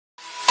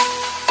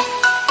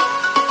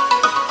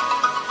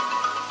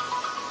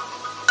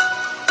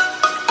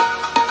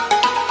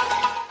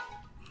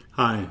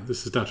Hi,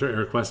 this is Dr.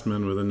 Eric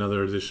Westman with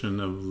another edition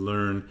of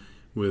Learn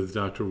with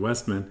Dr.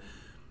 Westman.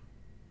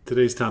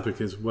 Today's topic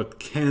is what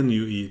can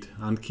you eat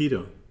on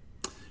keto?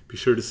 Be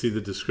sure to see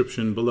the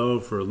description below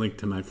for a link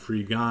to my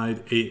free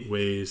guide, 8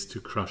 Ways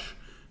to Crush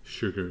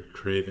Sugar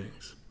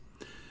Cravings.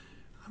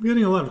 I'm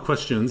getting a lot of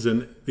questions,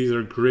 and these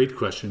are great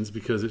questions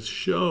because it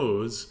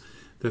shows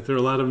that there are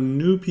a lot of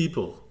new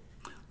people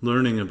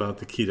learning about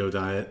the keto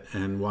diet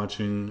and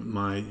watching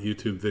my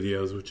YouTube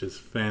videos, which is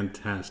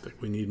fantastic.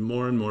 We need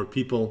more and more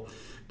people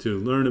to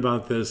learn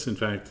about this. In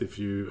fact, if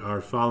you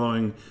are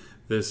following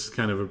this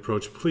kind of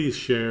approach, please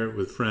share it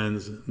with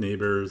friends,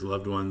 neighbors,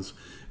 loved ones.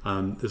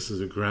 This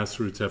is a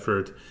grassroots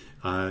effort.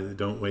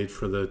 Don't wait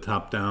for the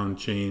top-down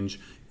change.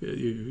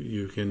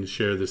 You can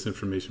share this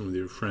information with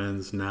your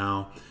friends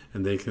now,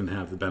 and they can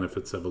have the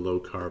benefits of a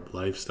low-carb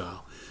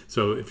lifestyle.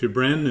 So if you're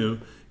brand new,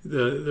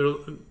 there are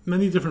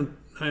many different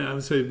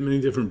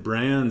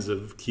brands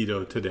of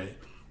keto today,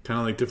 kind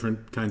of like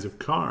different kinds of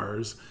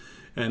cars,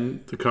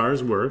 and the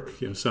cars work.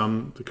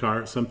 Some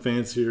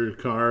fancier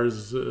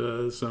cars,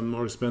 some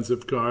more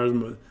expensive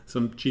cars,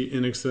 some cheap,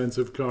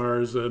 inexpensive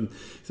cars.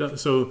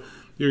 So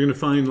you're going to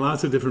find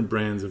lots of different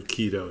brands of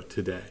keto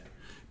today.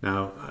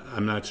 Now,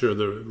 I'm not sure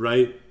the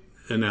right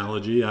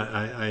analogy.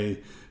 I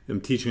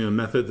am teaching a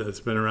method that's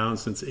been around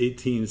since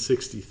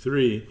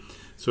 1863,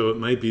 so it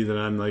might be that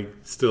I'm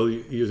still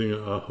using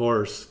a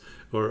horse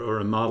or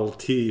a Model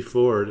T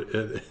Ford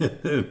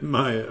in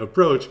my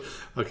approach.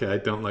 Okay, I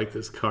don't like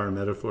this car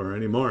metaphor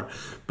anymore.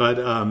 But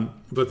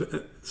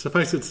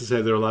suffice it to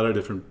say, there are a lot of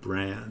different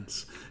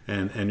brands.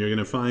 And you're going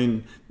to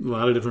find a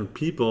lot of different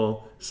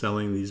people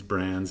selling these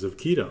brands of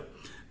keto.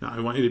 Now,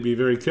 I want you to be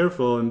very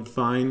careful and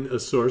find a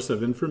source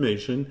of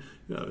information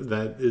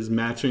that is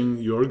matching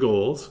your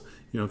goals.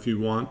 If you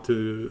want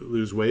to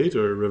lose weight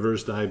or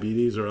reverse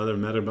diabetes or other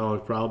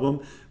metabolic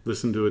problem,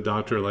 listen to a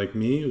doctor like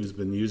me who's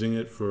been using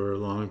it for a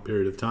long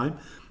period of time.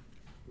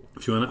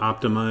 If you want to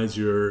optimize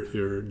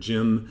your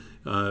gym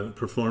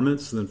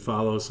performance, then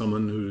follow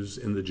someone who's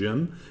in the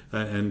gym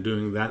and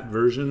doing that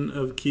version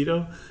of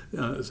keto.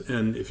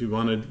 And if you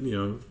want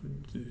to,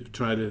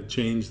 try to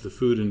change the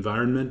food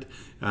environment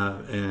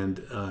and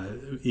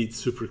eat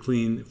super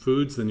clean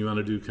foods, then you want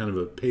to do kind of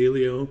a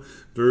paleo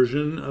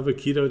version of a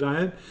keto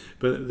diet.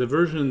 But the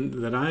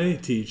version that I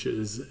teach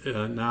is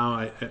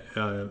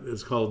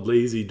it's called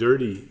lazy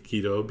dirty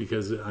keto,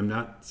 because I'm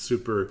not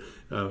super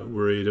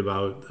worried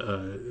about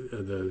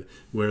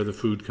where the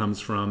food comes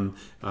from.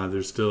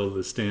 There's still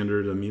the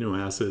standard amino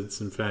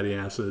acids and fatty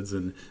acids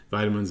and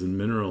vitamins and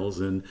minerals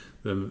in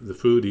the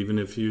food, even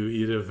if you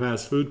eat at a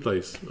fast food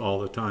place all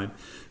the time.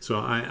 So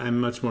I'm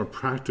much more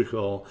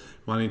practical,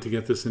 wanting to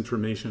get this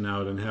information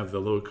out and have the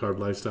low-carb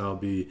lifestyle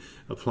be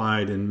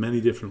applied in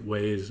many different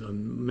ways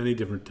on many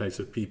different types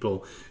of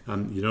people.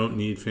 You don't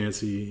need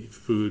fancy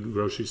food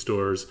grocery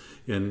stores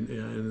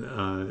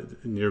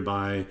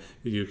nearby.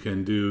 You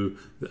can do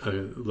a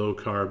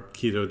low-carb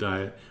keto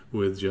diet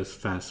with just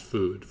fast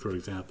food, for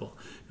example.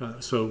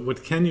 So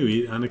what can you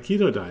eat on a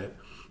keto diet?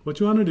 What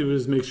you want to do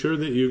is make sure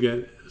that you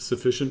get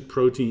sufficient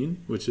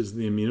protein, which is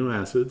the amino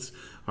acids.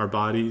 Our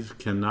bodies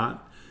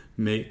cannot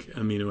make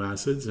amino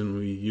acids, and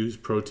we use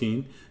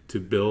protein to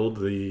build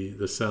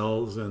the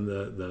cells and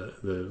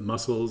the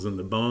muscles and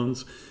the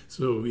bones.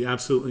 So we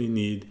absolutely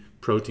need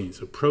protein.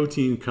 So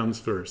protein comes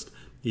first,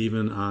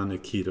 even on a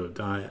keto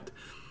diet.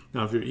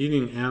 Now, if you're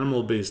eating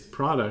animal-based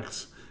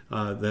products,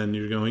 then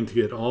you're going to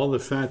get all the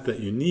fat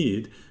that you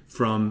need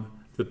from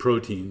the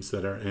proteins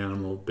that are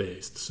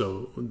animal-based.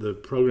 So the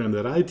program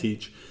that I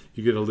teach,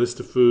 you get a list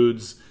of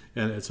foods,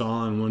 and it's all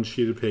on one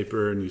sheet of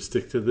paper, and you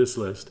stick to this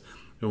list.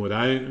 And what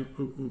I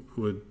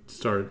would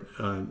start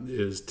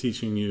is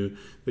teaching you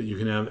that you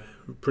can have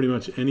pretty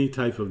much any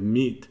type of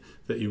meat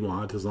that you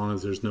want, as long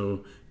as there's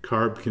no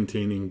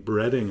carb-containing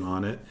breading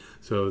on it.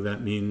 So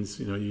that means,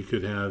 you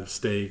could have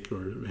steak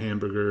or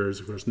hamburgers,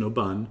 of course, no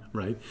bun,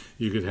 right?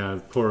 You could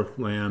have pork,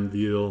 lamb,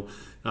 veal.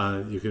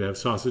 You could have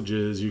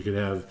sausages. You could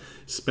have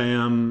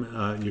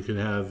Spam. You could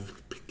have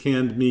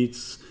canned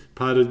meats,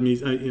 potted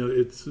meats.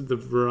 The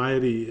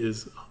variety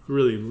is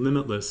really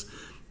limitless.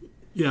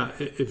 Yeah,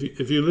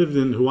 if you lived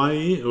in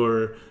Hawaii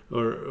or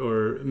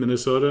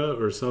Minnesota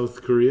or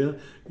South Korea,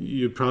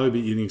 you'd probably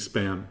be eating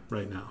Spam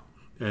right now.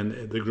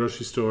 And the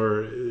grocery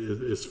store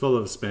is full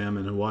of Spam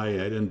in Hawaii.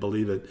 I didn't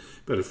believe it,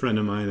 but a friend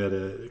of mine at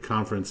a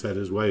conference had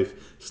his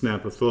wife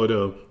snap a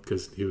photo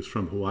because he was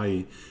from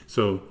Hawaii.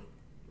 So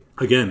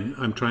again,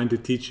 I'm trying to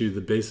teach you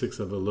the basics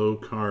of a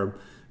low-carb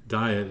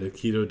diet, a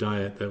keto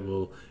diet that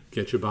will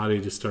get your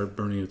body to start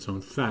burning its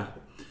own fat.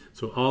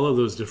 So all of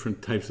those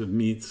different types of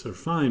meats are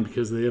fine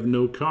because they have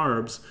no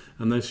carbs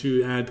unless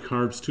you add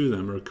carbs to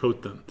them or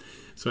coat them.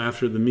 So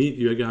after the meat,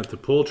 you got the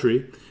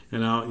poultry.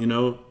 And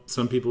now,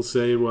 some people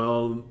say,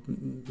 well,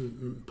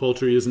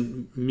 poultry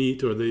isn't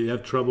meat, or they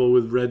have trouble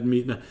with red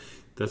meat.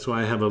 That's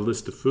why I have a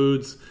list of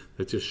foods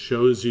that just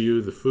shows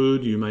you the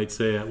food. You might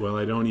say, well,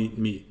 I don't eat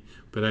meat,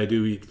 but I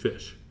do eat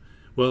fish.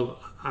 Well,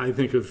 I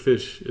think of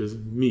fish as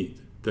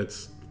meat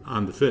that's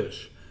on the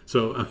fish.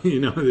 So,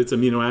 it's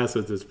amino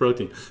acids, it's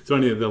protein. So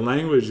anyway, the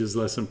language is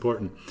less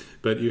important.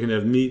 But you can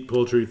have meat,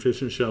 poultry,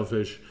 fish and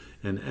shellfish,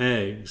 and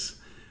eggs.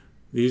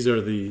 These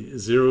are the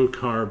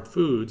zero-carb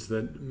foods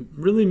that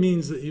really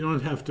means that you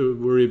don't have to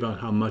worry about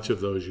how much of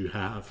those you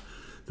have.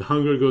 The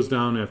hunger goes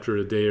down after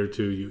a day or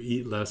two. You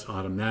eat less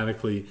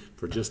automatically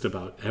for just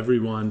about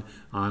everyone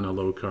on a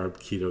low-carb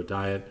keto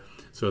diet.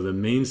 So the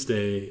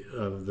mainstay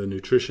of the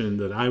nutrition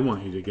that I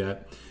want you to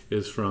get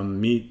is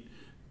from meat,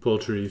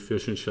 poultry,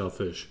 fish and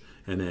shellfish,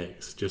 and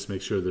eggs. Just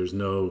make sure there's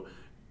no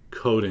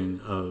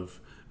coating of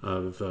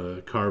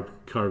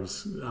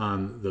carbs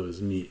on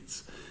those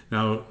meats.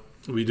 Now,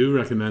 we do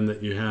recommend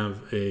that you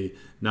have a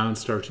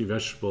non-starchy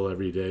vegetable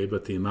every day,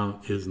 but the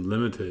amount is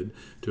limited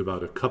to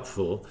about a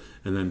cupful,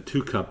 and then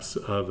 2 cups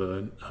of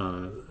a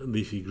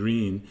leafy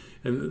green.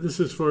 And this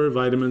is for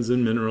vitamins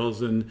and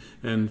minerals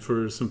and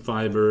for some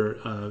fiber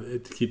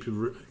to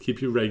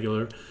keep you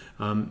regular.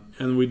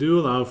 And we do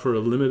allow for a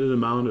limited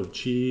amount of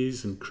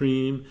cheese and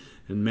cream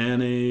and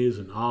mayonnaise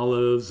and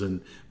olives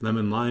and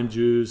lemon lime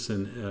juice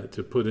and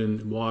to put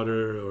in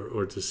water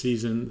or to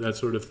season, that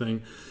sort of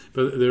thing.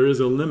 But there is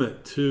a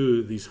limit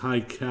to these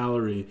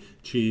high-calorie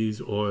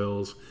cheese,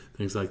 oils,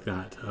 things like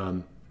that.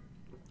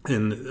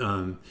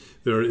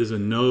 There is a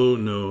no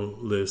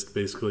list,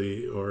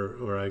 basically,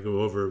 or I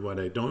go over what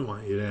I don't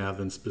want you to have,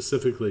 and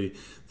specifically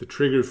the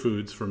trigger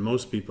foods for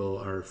most people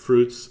are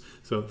fruits.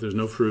 So there's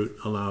no fruit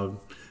allowed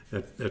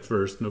at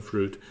first, no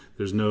fruit.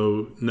 There's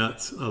no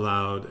nuts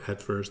allowed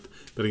at first.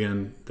 But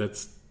again,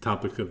 that's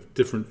topic of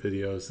different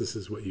videos. This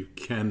is what you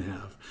can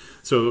have.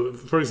 So,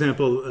 for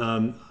example,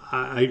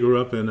 I grew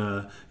up in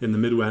the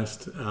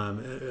Midwest,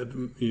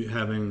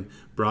 having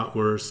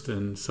bratwurst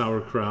and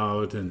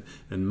sauerkraut and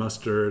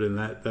mustard, and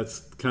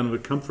that's kind of a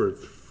comfort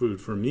food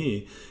for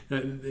me.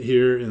 And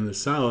here in the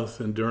South,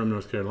 in Durham,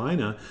 North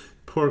Carolina,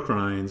 pork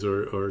rinds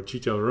or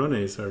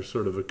chicharrones are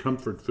sort of a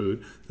comfort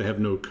food. They have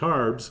no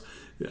carbs.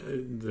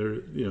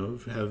 They're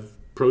have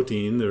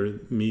protein. They're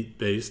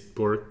meat-based,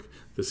 pork,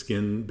 the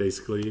skin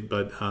basically,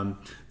 but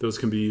those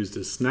can be used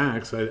as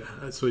snacks.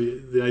 So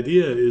the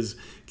idea is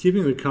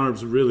keeping the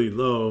carbs really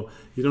low.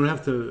 You don't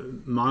have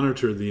to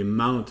monitor the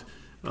amount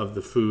of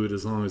the food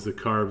as long as the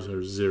carbs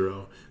are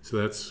 0. So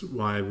that's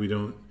why we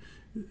don't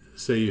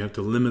say you have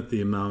to limit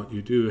the amount.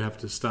 You do have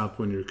to stop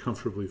when you're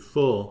comfortably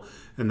full,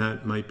 and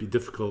that might be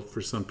difficult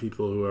for some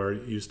people who are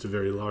used to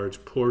very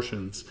large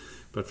portions.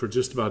 But for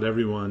just about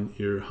everyone,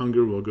 your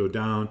hunger will go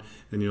down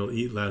and you'll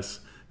eat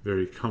less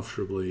very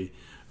comfortably.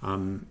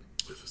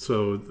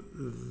 So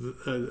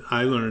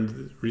I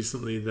learned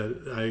recently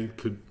that I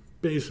could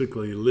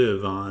basically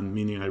live on,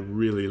 meaning I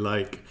really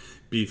like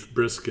beef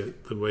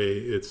brisket the way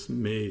it's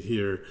made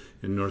here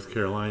in North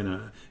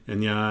Carolina.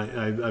 And yeah,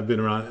 I've been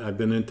around. I've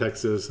been in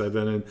Texas. I've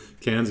been in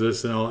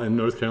Kansas and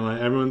North Carolina.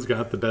 Everyone's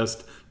got the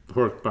best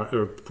pork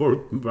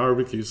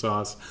barbecue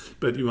sauce,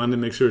 but you want to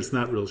make sure it's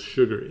not real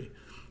sugary.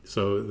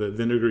 So the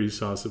vinegary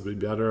sauce would be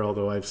better.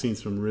 Although I've seen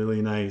some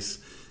really nice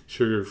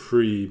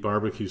sugar-free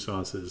barbecue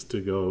sauces to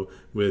go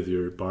with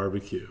your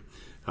barbecue.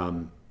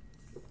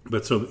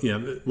 But so,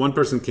 one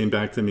person came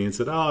back to me and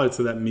said, oh, it's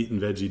that meat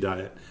and veggie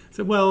diet. I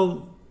said,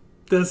 well,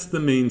 that's the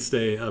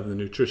mainstay of the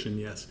nutrition,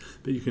 yes.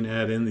 But you can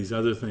add in these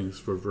other things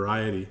for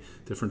variety,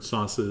 different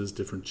sauces,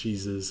 different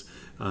cheeses,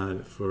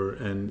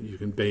 and you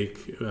can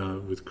bake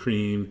with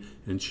cream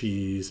and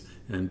cheese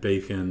and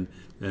bacon,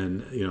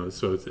 and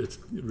so it's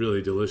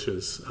really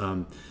delicious.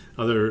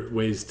 Other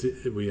ways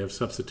we have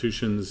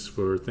substitutions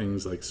for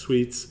things like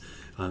sweets.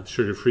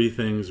 Sugar-free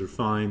things are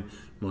fine.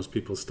 Most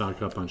people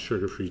stock up on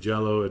sugar-free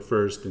Jell-O at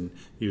first and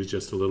use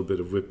just a little bit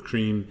of whipped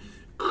cream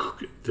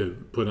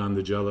to put on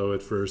the Jell-O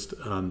at first.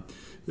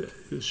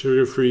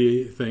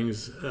 Sugar-free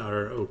things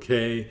are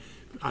okay.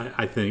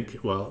 I think,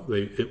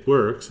 it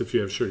works if you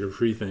have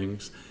sugar-free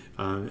things.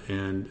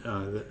 And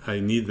I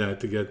need that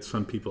to get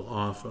some people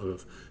off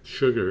of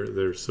sugar.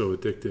 They're so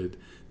addicted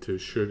to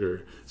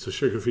sugar. So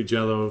sugar-free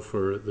Jell-O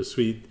for the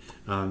sweet.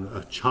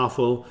 A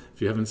chaffle,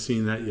 if you haven't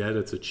seen that yet,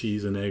 it's a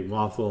cheese and egg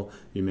waffle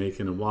you make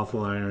in a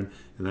waffle iron,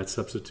 and that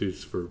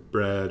substitutes for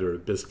bread or a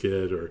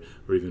biscuit or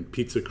even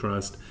pizza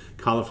crust.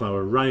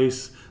 Cauliflower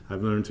rice,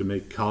 I've learned to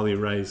make cauli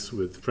rice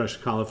with fresh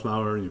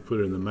cauliflower. You put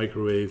it in the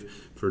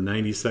microwave for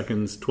 90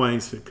 seconds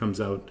twice. It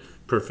comes out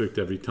perfect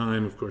every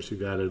time. Of course,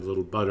 you've added a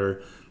little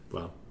butter.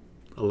 Well,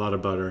 a lot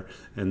of butter,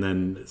 and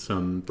then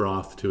some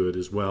broth to it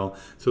as well.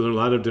 So there are a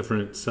lot of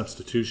different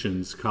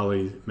substitutions.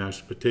 Cauli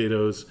mashed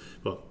potatoes,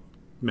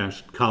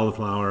 mashed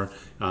cauliflower,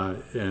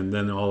 and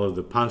then all of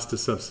the pasta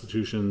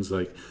substitutions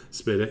like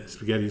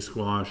spaghetti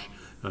squash,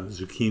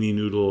 zucchini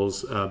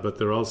noodles, but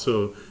there are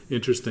also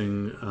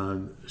interesting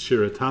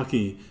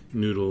shirataki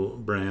noodle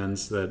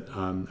brands that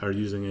are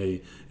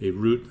using a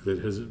root that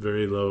has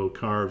very low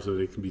carbs so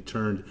that it can be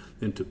turned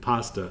into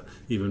pasta,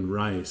 even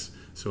rice.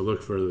 So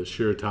look for the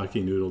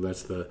shirataki noodle.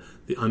 That's the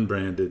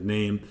unbranded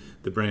name.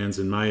 The brands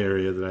in my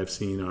area that I've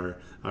seen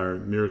are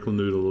Miracle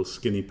Noodles,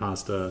 Skinny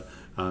Pasta,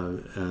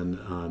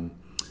 and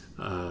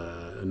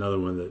another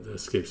one that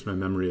escapes my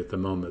memory at the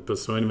moment. But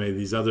so anyway,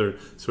 these other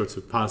sorts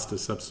of pasta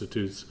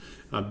substitutes,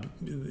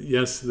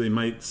 yes, they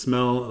might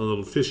smell a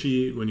little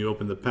fishy when you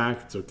open the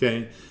pack. It's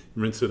okay.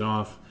 Rinse it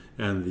off,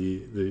 and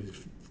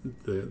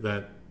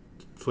that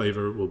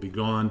flavor will be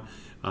gone.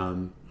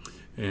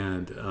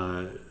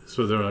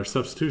 So there are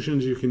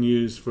substitutions you can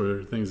use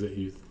for things that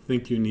you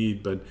think you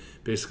need, but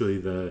basically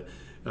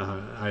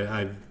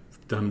I've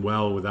done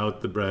well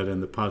without the bread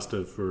and the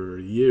pasta for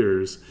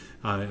years,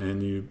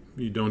 and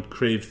you don't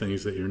crave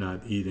things that you're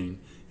not eating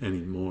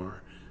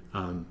anymore.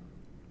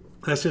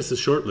 That's just a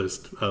short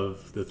list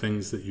of the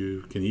things that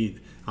you can eat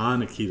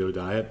on a keto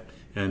diet.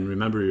 And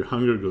remember, your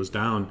hunger goes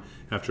down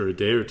after a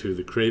day or two,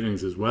 the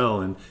cravings as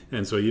well.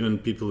 And so even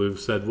people who've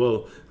said,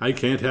 well, I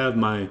can't have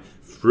my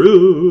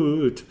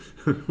fruit,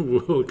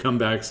 will come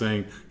back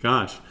saying,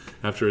 gosh,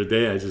 after a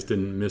day I just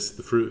didn't miss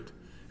the fruit.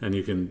 And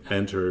you can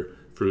enter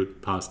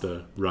fruit,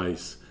 pasta,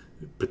 rice,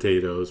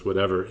 potatoes,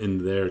 whatever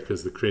in there,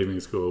 because the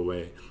cravings go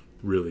away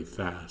really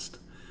fast.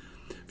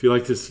 If you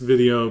like this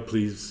video,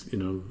 please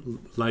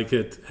like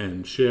it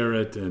and share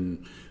it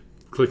and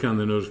click on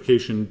the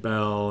notification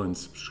bell and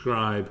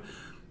subscribe.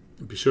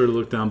 Be sure to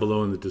look down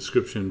below in the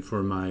description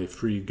for my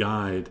free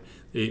guide,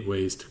 8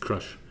 Ways to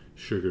Crush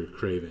Sugar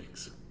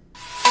Cravings.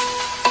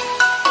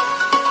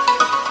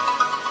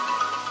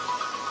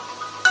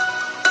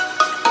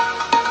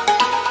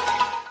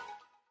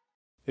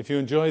 If you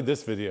enjoyed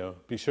this video,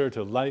 be sure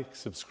to like,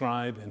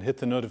 subscribe, and hit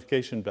the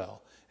notification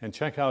bell, and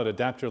check out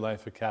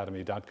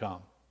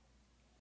adaptyourlifeacademy.com.